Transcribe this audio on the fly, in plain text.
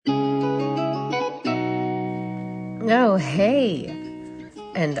Oh, hey.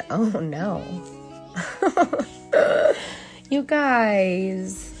 And oh no. You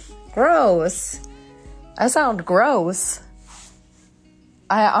guys. Gross. I sound gross.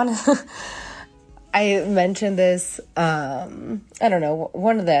 I honestly, I mentioned this, I don't know,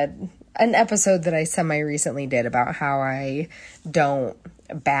 an episode that I semi-recently did about how I don't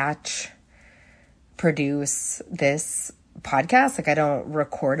batch produce this podcast. Like, I don't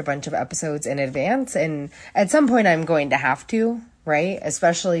record a bunch of episodes in advance, and at some point I'm going to have to, right?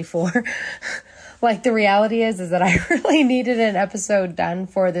 Especially for, like, the reality is that I really needed an episode done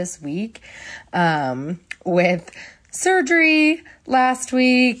for this week, with surgery last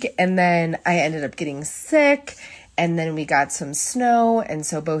week, and then I ended up getting sick, and then we got some snow, and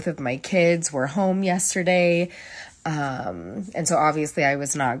so both of my kids were home yesterday, and so obviously I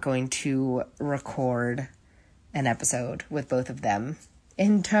was not going to record an episode with both of them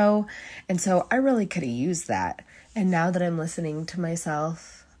in tow, and so I really could have used that. And now that I'm listening to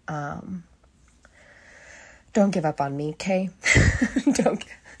myself, don't give up on me, okay?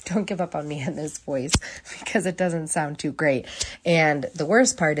 Don't give up on me in this voice, because it doesn't sound too great. And the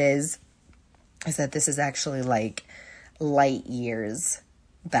worst part is that this is actually like light years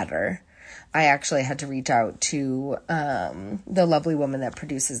better. I actually had to reach out to the lovely woman that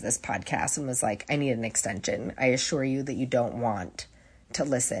produces this podcast and was like, I need an extension. I assure you that you don't want to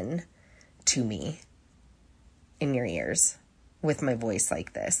listen to me in your ears with my voice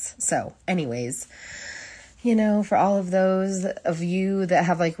like this. So anyways, you know, for all of those of you that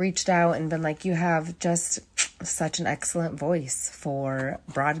have like reached out and been like, you have just such an excellent voice for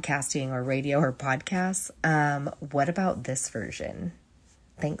broadcasting or radio or podcasts. What about this version?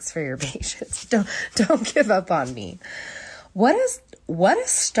 Thanks for your patience. Don't give up on me. What a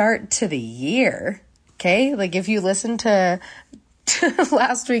start to the year. Okay. Like, if you listen to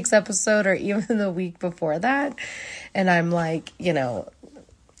last week's episode or even the week before that, and I'm like, you know,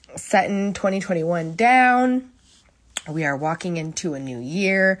 setting 2021 down. We are walking into a new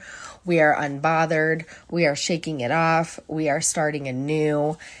year. We are unbothered. We are shaking it off. We are starting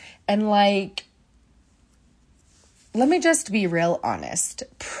anew. And like, let me just be real honest.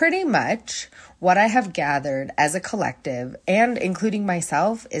 Pretty much what I have gathered as a collective, and including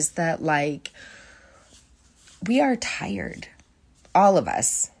myself, is that like, we are tired. All of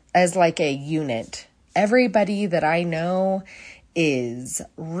us as like a unit. Everybody that I know is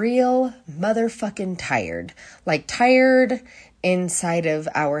real motherfucking tired. Like, tired inside of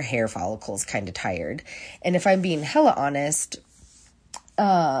our hair follicles, kind of tired. And if I'm being hella honest,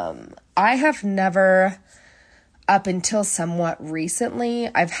 I have never, up until somewhat recently,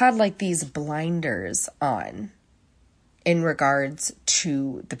 I've had like these blinders on in regards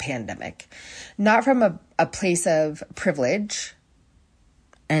to the pandemic. Not from a place of privilege,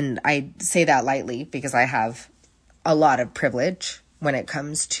 and I say that lightly because I have a lot of privilege when it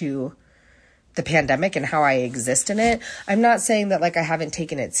comes to the pandemic and how I exist in it. I'm not saying that like I haven't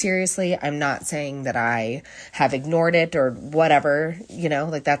taken it seriously. I'm not saying that I have ignored it or whatever, you know,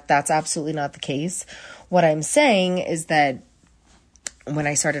 like that's absolutely not the case. What I'm saying is that when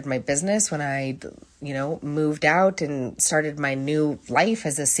I started my business, when I, you know, moved out and started my new life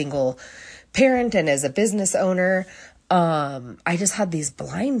as a single parent and as a business owner, I just had these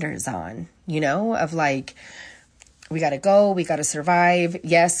blinders on, you know, of like, we got to go, we got to survive.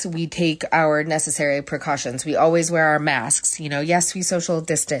 Yes, we take our necessary precautions. We always wear our masks, you know. Yes, we social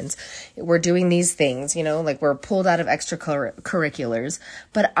distance. We're doing these things, you know, like we're pulled out of extracurriculars.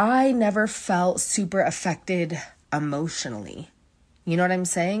 But I never felt super affected emotionally. You know what I'm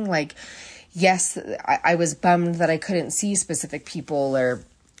saying? Like, yes, I was bummed that I couldn't see specific people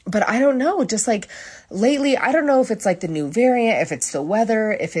but I don't know, just like lately, I don't know if it's like the new variant, if it's the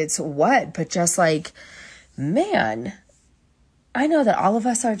weather, if it's what, but just like, man, I know that all of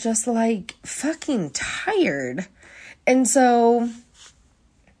us are just like fucking tired. And so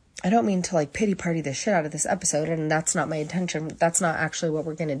I don't mean to like pity party the shit out of this episode, and that's not my intention. That's not actually what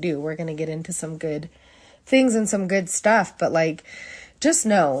we're going to do. We're going to get into some good things and some good stuff, but like, just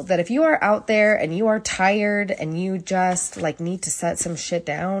know that if you are out there and you are tired and you just like need to set some shit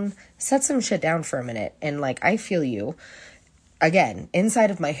down for a minute. And like, I feel you. Again,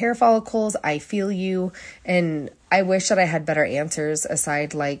 inside of my hair follicles, I feel you. And I wish that I had better answers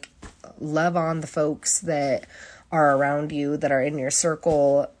aside, like, love on the folks that are around you, that are in your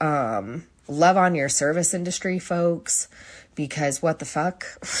circle. Love on your service industry folks, because what the fuck?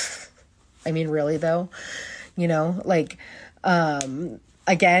 I mean, really though, you know, like,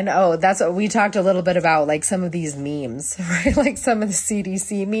 again, oh, that's what we talked a little bit about, like some of these memes, right? Like some of the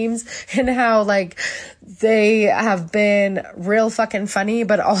CDC memes and how like they have been real fucking funny,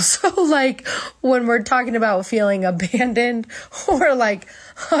 but also like when we're talking about feeling abandoned or like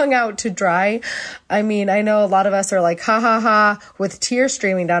hung out to dry. I mean, I know a lot of us are like, ha ha ha, with tears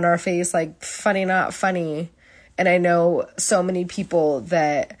streaming down our face, like funny, not funny. And I know so many people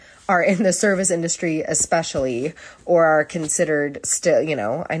that are in the service industry especially, or are considered still, you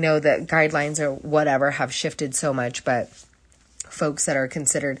know, I know that guidelines or whatever have shifted so much, but folks that are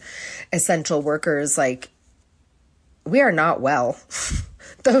considered essential workers, like, we are not well.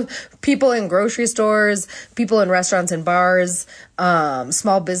 The people in grocery stores, people in restaurants and bars,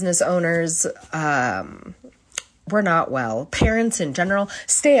 small business owners, we're not well. Parents in general,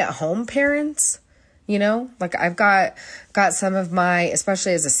 stay-at-home parents. You know, like I've got some of my,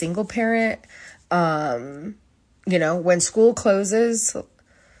 especially as a single parent, you know, when school closes,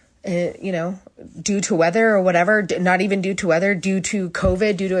 you know, due to weather or whatever, not even due to weather, due to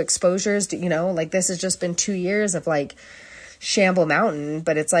COVID, due to exposures, you know, like this has just been 2 years of like Shamble Mountain,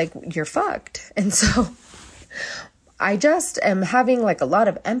 but it's like, you're fucked. And so I just am having like a lot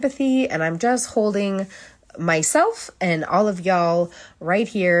of empathy, and I'm just holding myself and all of y'all right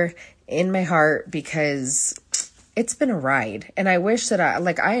here in my heart, because it's been a ride. And I wish that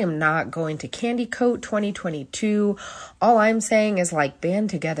I am not going to candy coat 2022. All I'm saying is like, band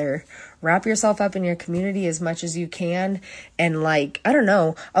together, wrap yourself up in your community as much as you can. And like, I don't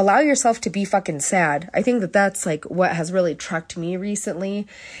know, allow yourself to be fucking sad. I think that that's like what has really trucked me recently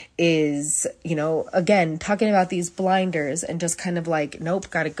is, you know, again, talking about these blinders and just kind of like, nope,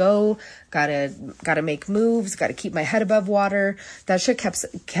 gotta go, gotta make moves, gotta keep my head above water. That shit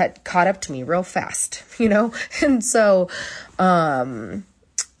kept caught up to me real fast, you know? And so,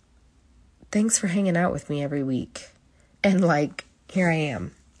 thanks for hanging out with me every week. And like, here I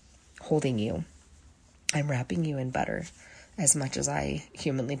am, holding you. I'm wrapping you in butter as much as I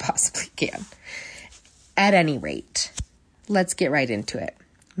humanly possibly can. At any rate, let's get right into it.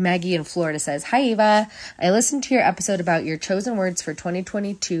 Maggie in Florida says, "Hi, Eva. I listened to your episode about your chosen words for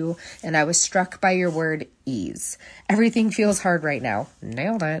 2022, and I was struck by your word ease. Everything feels hard right now."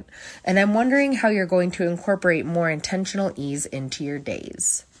 Nailed it. "And I'm wondering how you're going to incorporate more intentional ease into your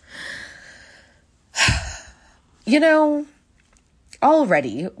days." You know,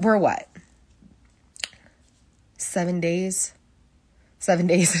 already we're what? 7 days? 7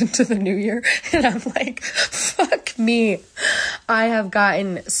 days into the new year. And I'm like, fuck me. I have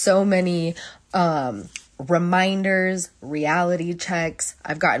gotten so many reminders, reality checks.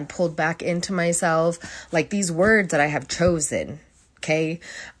 I've gotten pulled back into myself. Like these words that I have chosen. Okay.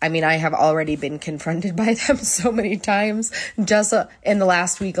 I mean, I have already been confronted by them so many times just in the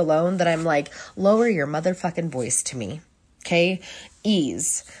last week alone that I'm like, lower your motherfucking voice to me. Okay.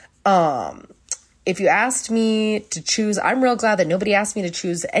 Ease. If you asked me to choose, I'm real glad that nobody asked me to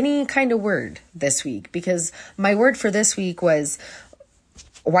choose any kind of word this week, because my word for this week was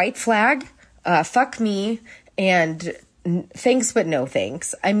white flag, fuck me, and thanks but no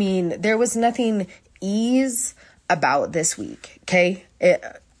thanks. I mean, there was nothing ease about this week, okay?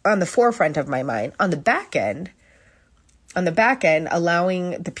 On the forefront of my mind. On the back end,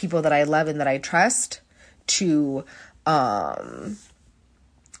 allowing the people that I love and that I trust to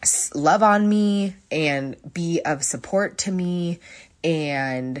love on me and be of support to me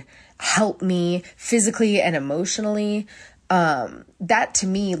and help me physically and emotionally. That to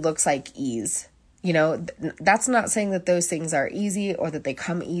me looks like ease. You know, that's not saying that those things are easy or that they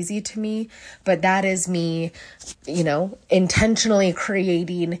come easy to me, but that is me, you know, intentionally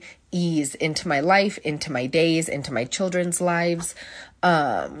creating ease into my life, into my days, into my children's lives.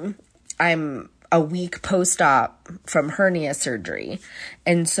 I'm a week post-op from hernia surgery.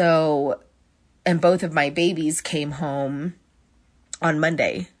 And both of my babies came home on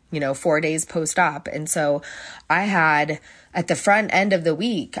Monday, you know, 4 days post-op. And so I had, at the front end of the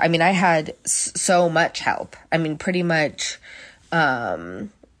week, I mean, I had so much help. I mean, pretty much,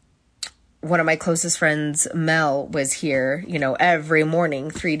 one of my closest friends, Mel, was here, you know, every morning,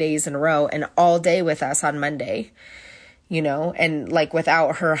 3 days in a row, and all day with us on Monday, you know, and like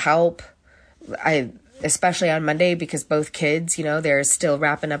without her help, especially on Monday, because both kids, you know, they're still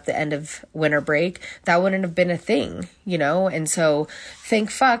wrapping up the end of winter break, that wouldn't have been a thing, you know? And so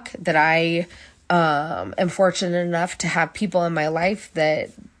thank fuck that I am fortunate enough to have people in my life that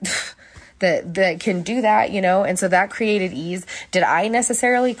can do that, you know? And so that created ease. Did I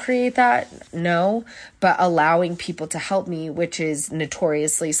necessarily create that? No, but allowing people to help me, which is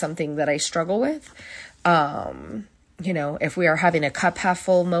notoriously something that I struggle with, if we are having a cup half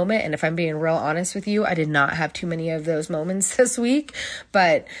full moment, and if I'm being real honest with you, I did not have too many of those moments this week,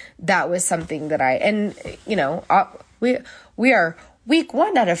 but that was something that we are week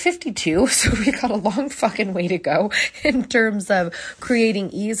 1 out of 52, so we got a long fucking way to go in terms of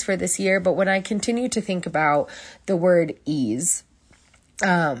creating ease for this year. But when I continue to think about the word ease,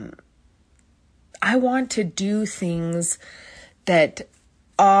 I want to do things that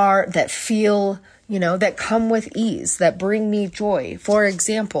feel, that come with ease, that bring me joy. For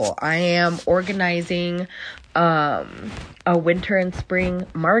example, I am organizing a winter and spring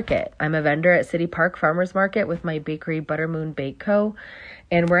market. I'm a vendor at City Park Farmers Market with my bakery Buttermoon Bake Co.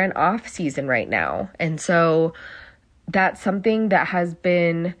 And we're in off season right now. And so that's something that has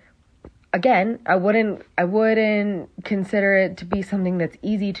been, again, I wouldn't consider it to be something that's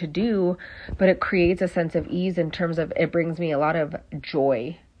easy to do, but it creates a sense of ease in terms of it brings me a lot of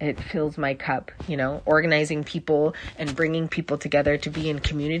joy. It fills my cup, organizing people and bringing people together to be in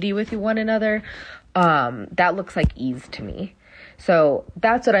community with one another. That looks like ease to me. So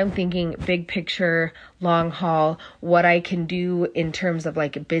that's what I'm thinking, big picture, long haul, what I can do in terms of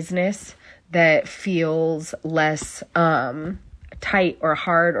like business that feels less, tight or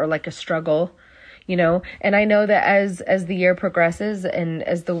hard or like a struggle, and I know that as the year progresses and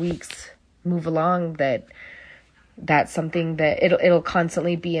as the weeks move along, that's something that it'll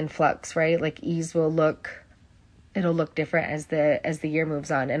constantly be in flux, right? Like ease it'll look different as the year moves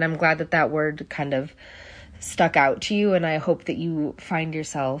on. And I'm glad that word kind of stuck out to you. And I hope that you find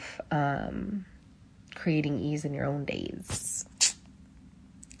yourself, creating ease in your own days.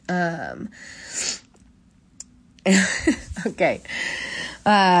 Okay.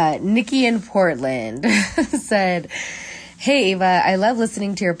 Nikki in Portland said, "Hey, Ava, I love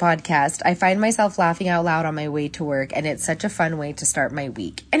listening to your podcast. I find myself laughing out loud on my way to work, and it's such a fun way to start my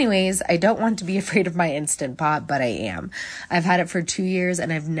week. Anyways, I don't want to be afraid of my Instant Pot, but I am. I've had it for 2 years,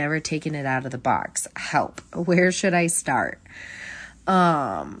 and I've never taken it out of the box. Help. Where should I start?"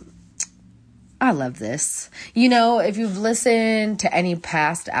 I love this. If you've listened to any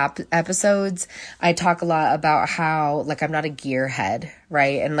past episodes, I talk a lot about how, like, I'm not a gearhead,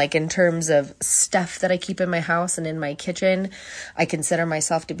 right? And, like, in terms of stuff that I keep in my house and in my kitchen, I consider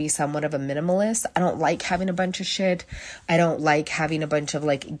myself to be somewhat of a minimalist. I don't like having a bunch of shit. I don't like having a bunch of,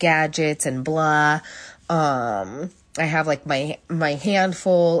 like, gadgets and blah. I have, like, my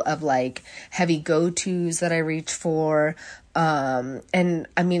handful of, like, heavy go-tos that I reach for. And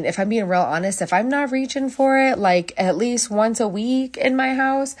I mean, if I'm being real honest, if I'm not reaching for it, like at least once a week in my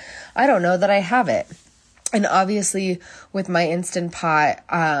house, I don't know that I have it. And obviously with my Instant Pot,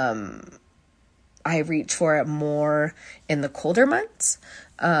 I reach for it more in the colder months,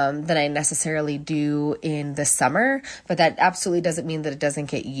 than I necessarily do in the summer, but that absolutely doesn't mean that it doesn't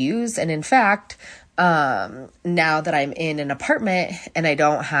get used. And in fact, now that I'm in an apartment and I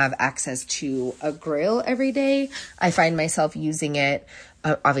don't have access to a grill every day, I find myself using it.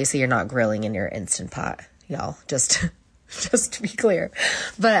 Obviously you're not grilling in your Instant Pot, y'all, just to be clear,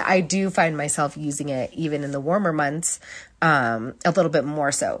 but I do find myself using it even in the warmer months, a little bit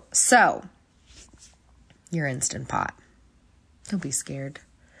more so. So your Instant Pot, don't be scared.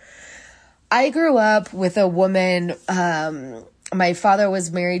 I grew up with a woman, my father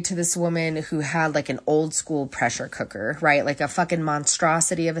was married to this woman who had like an old school pressure cooker, right? Like a fucking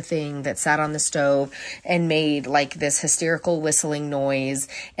monstrosity of a thing that sat on the stove and made like this hysterical whistling noise.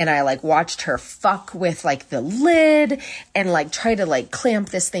 And I like watched her fuck with like the lid and like try to like clamp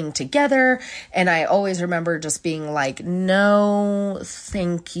this thing together. And I always remember just being like, no,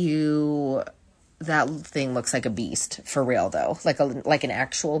 thank you. That thing looks like a beast for real though, like an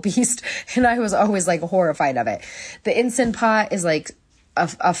actual beast. And I was always like horrified of it. The Instant Pot is like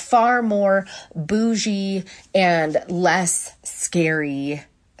a far more bougie and less scary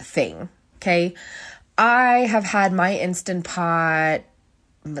thing. Okay. I have had my Instant Pot,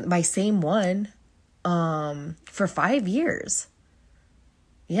 my same one, for 5 years.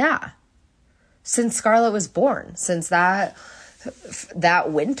 Yeah. Since Scarlett was born, since that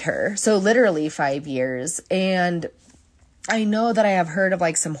winter. So literally 5 years. And I know that I have heard of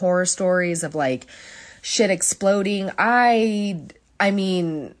like some horror stories of like shit exploding. I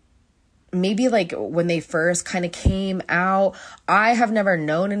mean, maybe like when they first kind of came out, I have never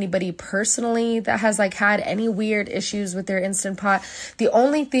known anybody personally that has like had any weird issues with their Instant Pot. The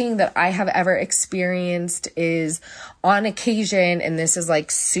only thing that I have ever experienced is on occasion, and this is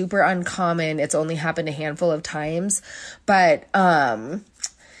like super uncommon, it's only happened a handful of times, but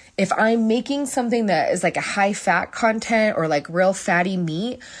if I'm making something that is like a high fat content or like real fatty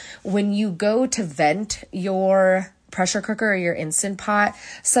meat, when you go to vent your pressure cooker or your Instant Pot,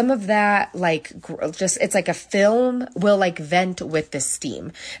 some of that, like, it's like a film will like vent with the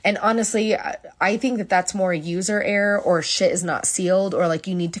steam. And honestly, I think that that's more user error, or shit is not sealed, or like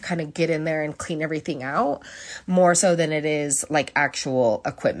you need to kind of get in there and clean everything out more so than it is like actual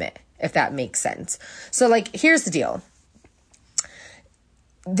equipment, if that makes sense. So like, here's the deal.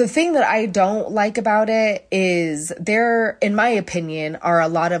 The thing that I don't like about it is there, in my opinion, are a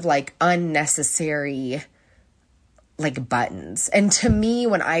lot of like unnecessary like buttons. And to me,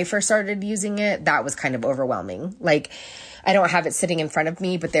 when I first started using it, that was kind of overwhelming. Like, I don't have it sitting in front of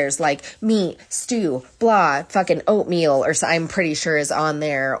me, but there's like meat, stew, blah, fucking oatmeal, or I'm pretty sure is on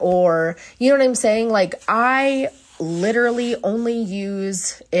there. Or, you know what I'm saying? Like, I literally only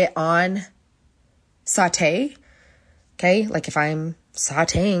use it on saute. Okay. Like if I'm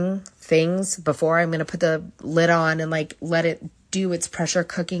sauteing things before I'm going to put the lid on and like let it do its pressure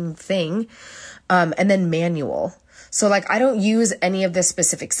cooking thing. And then manual. So like, I don't use any of the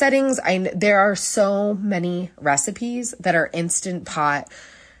specific settings. There are so many recipes that are Instant Pot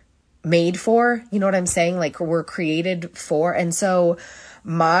made for, you know what I'm saying? Like, were created for. And so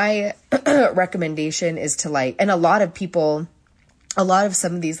my recommendation is to like, and a lot of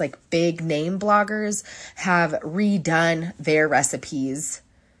some of these like big name bloggers have redone their recipes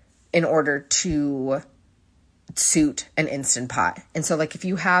in order to suit an Instant Pot. And so like, if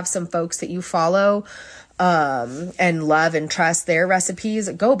you have some folks that you follow and love and trust their recipes,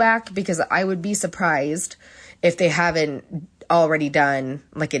 go back, because I would be surprised if they haven't already done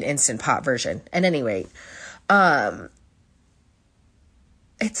like an Instant Pot version. At any rate,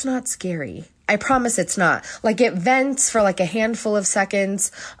 it's not scary. I promise it's not. Like, it vents for like a handful of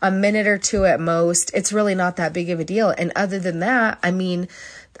seconds, a minute or two at most. It's really not that big of a deal. And other than that, I mean,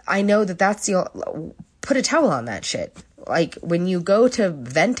 I know that that's put a towel on that shit. Like, when you go to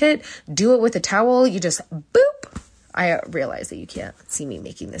vent it, do it with a towel. You just boop. I realize that you can't see me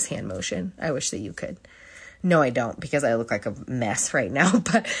making this hand motion. I wish that you could. No, I don't, because I look like a mess right now.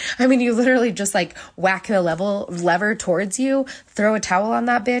 But I mean, you literally just like whack the lever towards you, throw a towel on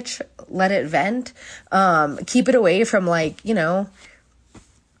that bitch, let it vent. Keep it away from like, you know,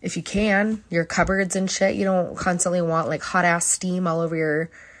 if you can, your cupboards and shit. You don't constantly want like hot ass steam all over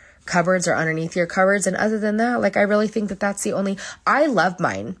your cupboards or underneath your cupboards. And other than that, like, I really think that that's the only, I love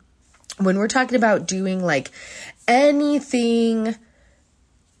mine. When we're talking about doing like anything,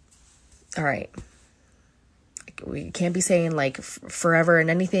 all right, we can't be saying like forever and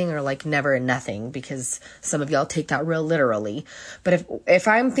anything, or like never and nothing, because some of y'all take that real literally. But if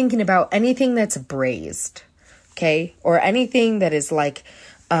I'm thinking about anything that's braised, okay, or anything that is like,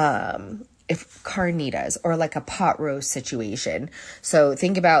 if carnitas or like a pot roast situation. So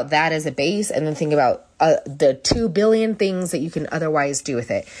think about that as a base, and then think about the 2 billion things that you can otherwise do with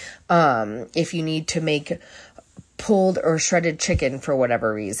it. If you need to make pulled or shredded chicken for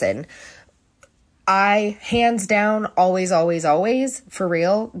whatever reason, I hands down always for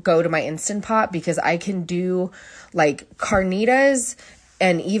real go to my Instant Pot, because I can do like carnitas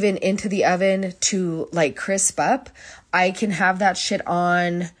and even into the oven to like crisp up. I can have that shit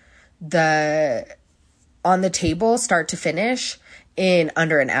on the table start to finish in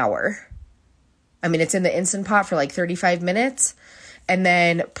under an hour. I mean, it's in the Instant Pot for like 35 minutes, and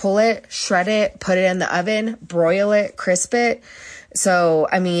then pull it, shred it, put it in the oven, broil it, crisp it. So,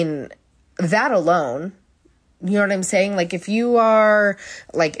 I mean, that alone, you know what I'm saying? Like, if you are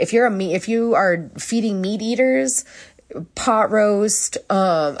feeding meat eaters, pot roast,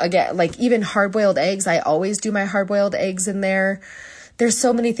 again, like even hard-boiled eggs, I always do my hard-boiled eggs in there. There's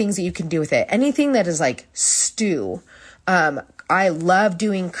so many things that you can do with it. Anything that is like stew. I love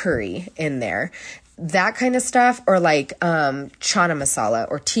doing curry in there. That kind of stuff, or like chana masala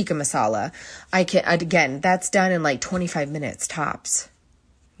or tikka masala. Again, that's done in like 25 minutes tops.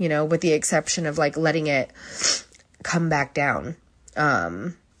 You know, with the exception of like letting it come back down,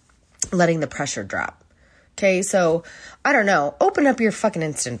 letting the pressure drop. Okay, so I don't know. Open up your fucking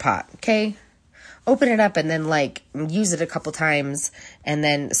Instant Pot, okay? Open it up and then like use it a couple times, and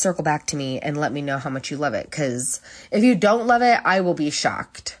then circle back to me and let me know how much you love it. Because if you don't love it, I will be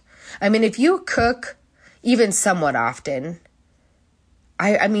shocked. I mean, if you cook even somewhat often,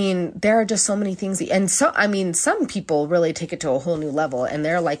 I mean, there are just so many things. And so, I mean, some people really take it to a whole new level, and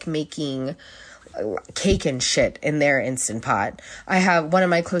they're like making cake and shit in their Instant Pot. I have one of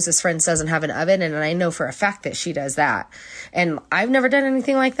my closest friends doesn't have an oven, and I know for a fact that she does that. And I've never done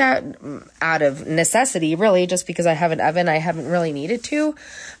anything like that out of necessity, really, just because I have an oven. I haven't really needed to.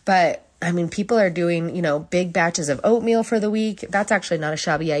 But I mean, people are doing, you know, big batches of oatmeal for the week. That's actually not a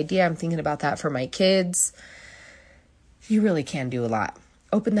shabby idea. I'm thinking about that for my kids. You really can do a lot.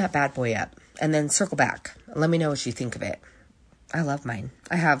 Open that bad boy up and then circle back. Let me know what you think of it. I love mine.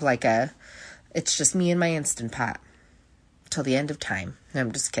 I have like it's just me and my Instant Pot till the end of time. No,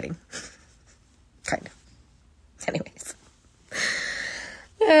 I'm just kidding. Kind of. Anyways.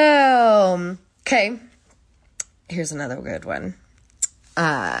 Okay. Here's another good one.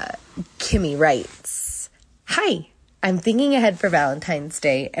 Kimmy writes, "Hi, I'm thinking ahead for Valentine's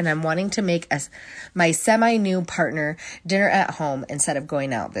Day and I'm wanting to make my semi-new partner dinner at home instead of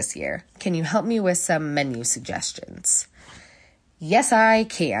going out this year. Can you help me with some menu suggestions?" Yes, I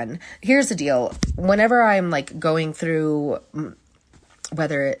can. Here's the deal. Whenever I'm like going through,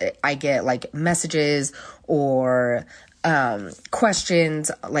 whether I get like messages or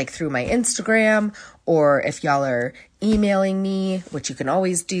questions like through my Instagram, or if y'all are emailing me, which you can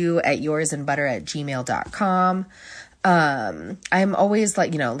always do at yoursandbutter@gmail.com. I'm always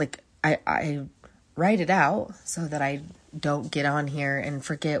like, I write it out so that I don't get on here and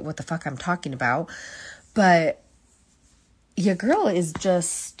forget what the fuck I'm talking about. But your girl is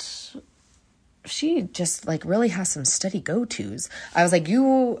she just like really has some steady go-tos. I was like,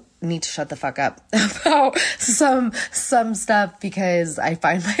 you need to shut the fuck up about some stuff, because I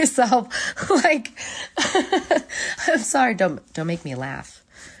find myself like, I'm sorry, don't make me laugh.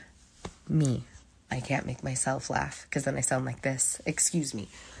 I can't make myself laugh because then I sound like this. Excuse me.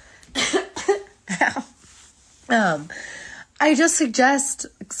 I just suggest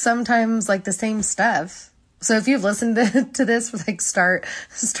sometimes like the same stuff. So if you've listened to this like start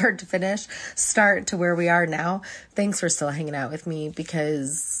to finish, start to where we are now, thanks for still hanging out with me,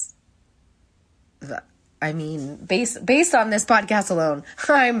 because I mean, based on this podcast alone,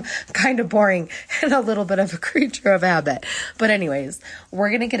 I'm kind of boring and a little bit of a creature of habit. But anyways, we're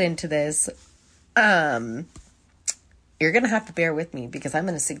going to get into this. You're going to have to bear with me because I'm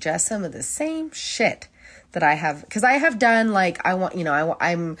going to suggest some of the same shit that I have, because I have done like,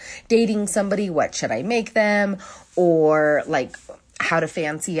 I'm dating somebody, what should I make them? Or like how to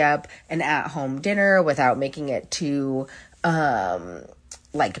fancy up an at-home dinner without making it too,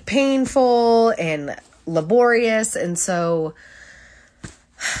 like painful and laborious. And so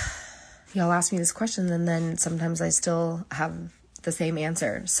y'all ask me this question and then sometimes I still have the same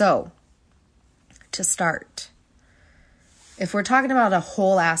answer. So to start, if we're talking about a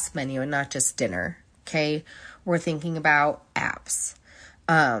whole ass menu and not just dinner, okay, we're thinking about apps.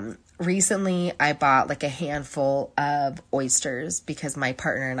 Recently I bought like a handful of oysters because my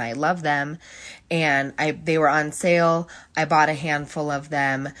partner and I love them, and they were on sale. I bought a handful of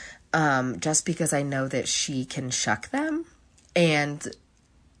them just because I know that she can shuck them, and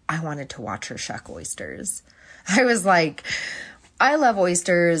I wanted to watch her shuck oysters. I was like, I love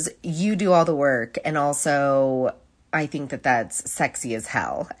oysters. You do all the work, and also I think that that's sexy as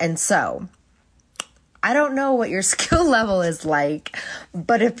hell. And so I don't know what your skill level is like,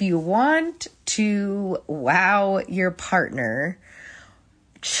 but if you want to wow your partner,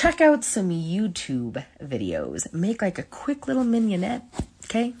 check out some YouTube videos. Make like a quick little mignonette,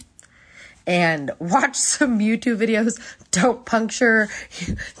 okay? And watch some YouTube videos. Don't puncture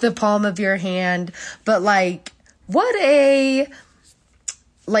the palm of your hand. But like, what a,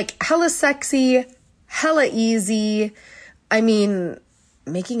 like, hella sexy, hella easy. I mean,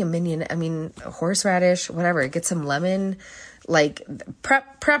 making a minion, horseradish, whatever, get some lemon, like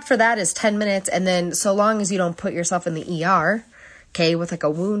prep for that is 10 minutes. And then so long as you don't put yourself in the ER, okay, with like a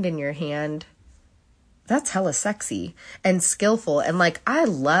wound in your hand, that's hella sexy and skillful. And like, I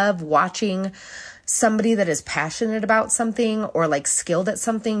love watching somebody that is passionate about something or like skilled at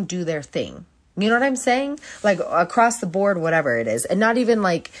something do their thing. You know what I'm saying? Like across the board, whatever it is. And not even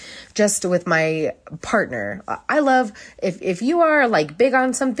like just with my partner. I love if you are like big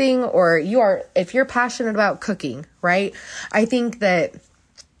on something, or if you're passionate about cooking, right? I think that,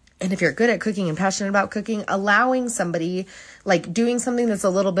 and if you're good at cooking and passionate about cooking, allowing somebody, like doing something that's a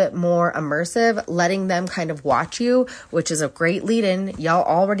little bit more immersive, letting them kind of watch you, which is a great lead-in. Y'all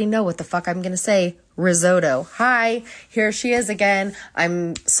already know what the fuck I'm going to say. Risotto. Hi, here she is again.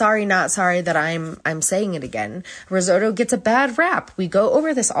 I'm sorry, not sorry that I'm saying it again. Risotto gets a bad rap. We go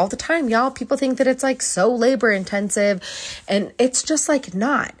over this all the time, y'all. People think that it's like so labor intensive, and it's just like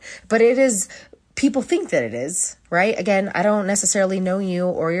not. But it is. People think that it is, right? Again, I don't necessarily know you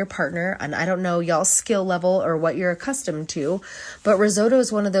or your partner, and I don't know y'all's skill level or what you're accustomed to, but risotto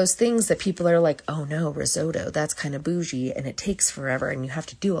is one of those things that people are like, oh no, risotto, that's kind of bougie, and it takes forever, and you have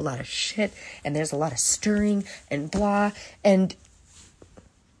to do a lot of shit, and there's a lot of stirring and blah, and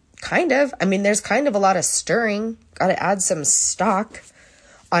there's kind of a lot of stirring, gotta add some stock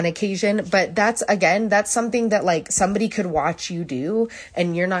on occasion, but that's something that like somebody could watch you do,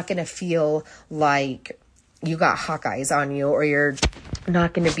 and you're not going to feel like you got Hawkeyes on you, or you're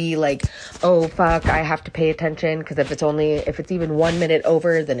not going to be like, oh fuck, I have to pay attention because if it's even 1 minute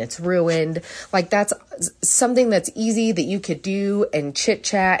over, then it's ruined. Like, that's something that's easy that you could do and chit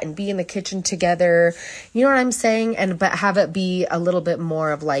chat and be in the kitchen together. You know what I'm saying? But have it be a little bit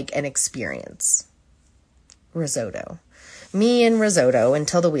more of like an experience. Risotto. Me and risotto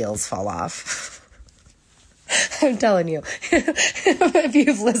until the wheels fall off. I'm telling you, if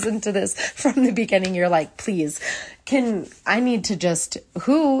you've listened to this from the beginning, you're like, please, who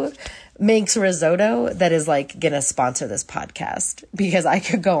makes risotto that is like going to sponsor this podcast? Because I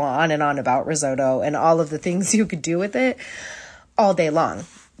could go on and on about risotto and all of the things you could do with it all day long.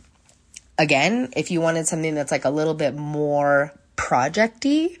 Again, if you wanted something that's like a little bit more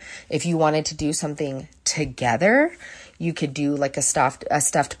project-y, if you wanted to do something together, you could do like a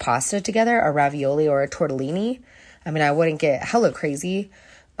stuffed pasta together, a ravioli or a tortellini. I mean, I wouldn't get hella crazy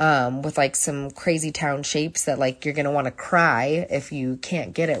with like some crazy town shapes that like you're going to want to cry if you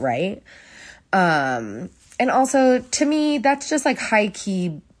can't get it right. And also, to me, that's just like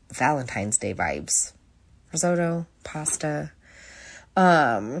high-key Valentine's Day vibes. Risotto, pasta.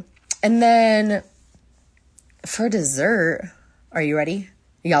 And then for dessert, are you ready?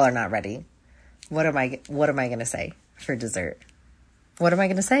 Y'all are not ready. What am I going to say for dessert? What am I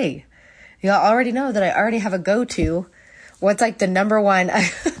going to say? Y'all already know that I already have a go-to. What's like the number one?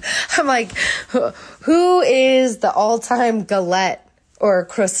 I'm like, who is the all-time galette or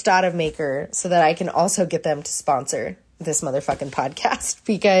crostata maker so that I can also get them to sponsor this motherfucking podcast?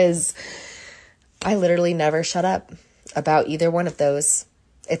 Because I literally never shut up about either one of those.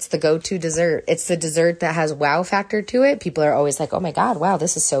 It's the go-to dessert. It's the dessert that has wow factor to it. People are always like, oh my God, wow,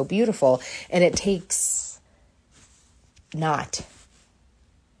 this is so beautiful. And it takes not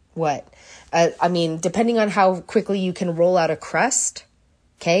what? I mean, depending on how quickly you can roll out a crust,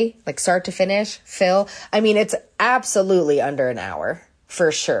 okay? Like start to finish, fill. I mean, it's absolutely under an hour.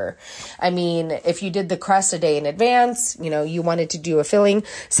 For sure. I mean, if you did the crust a day in advance, you know, you wanted to do a filling.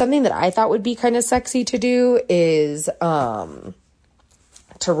 Something that I thought would be kind of sexy to do is to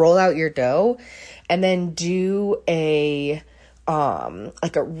roll out your dough and then do a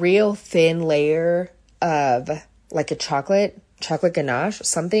like a real thin layer of like a chocolate ganache,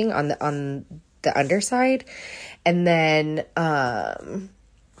 something on the underside, and then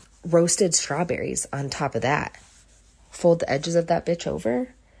roasted strawberries on top of that. Fold the edges of that bitch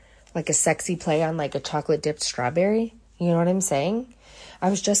over like a sexy play on like a chocolate dipped strawberry. You know what I'm saying? I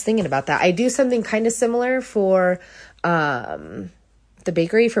was just thinking about that. I do something kind of similar for the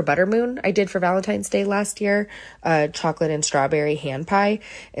bakery for Buttermoon. I did for Valentine's Day last year, chocolate and strawberry hand pie.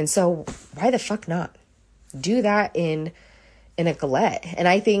 And so why the fuck not do that in a galette? And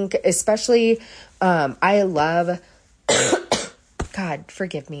I think especially, I love, God,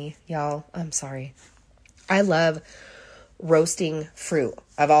 forgive me, y'all. I'm sorry. I love roasting fruit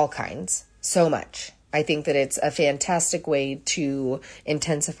of all kinds so much. I think that it's a fantastic way to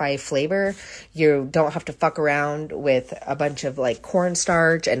intensify flavor. You don't have to fuck around with a bunch of like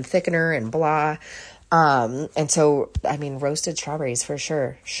cornstarch and thickener and blah. And so, I mean, roasted strawberries for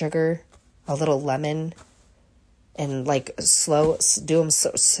sure. Sugar, a little lemon, and like do them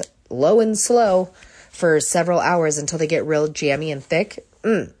so low and slow for several hours until they get real jammy and thick.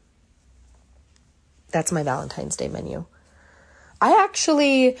 That's my Valentine's Day menu. I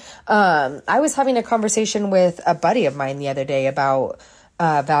actually, I was having a conversation with a buddy of mine the other day about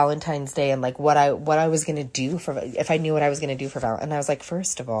Valentine's Day and like what I was going to do if I knew what I was going to do for Valentine's. And I was like,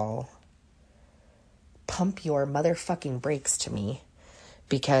 first of all, pump your motherfucking brakes to me,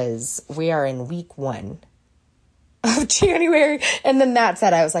 because we are in week 1 of January. And then that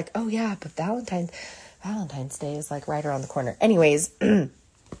said, I was like, oh yeah, but Valentine's Day is like right around the corner. Anyways,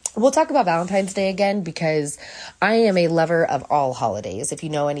 we'll talk about Valentine's Day again, because I am a lover of all holidays, if you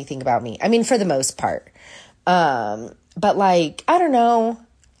know anything about me. I mean, for the most part. But like, I don't know.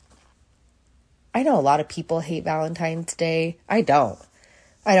 I know a lot of people hate Valentine's Day. I don't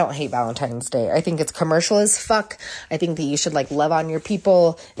hate Valentine's Day. I think it's commercial as fuck. I think that you should like love on your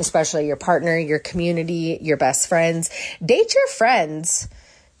people, especially your partner, your community, your best friends. Date your friends.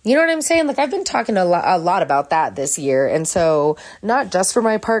 You know what I'm saying? Like, I've been talking a lot about that this year. And so not just for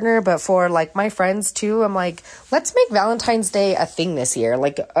my partner, but for like my friends too. I'm like, let's make Valentine's Day a thing this year.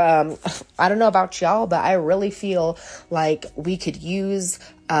 Like, I don't know about y'all, but I really feel like we could use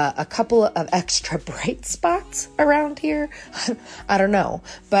a couple of extra bright spots around here. I don't know,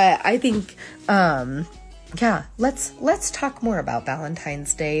 but I think, yeah, let's talk more about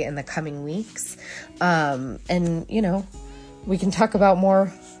Valentine's Day in the coming weeks. And you know, we can talk about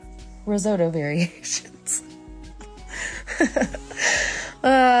more risotto variations.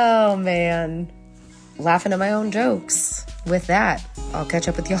 Oh man. laughing at my own jokes. With that, I'll catch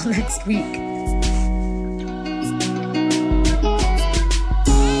up with y'all next week.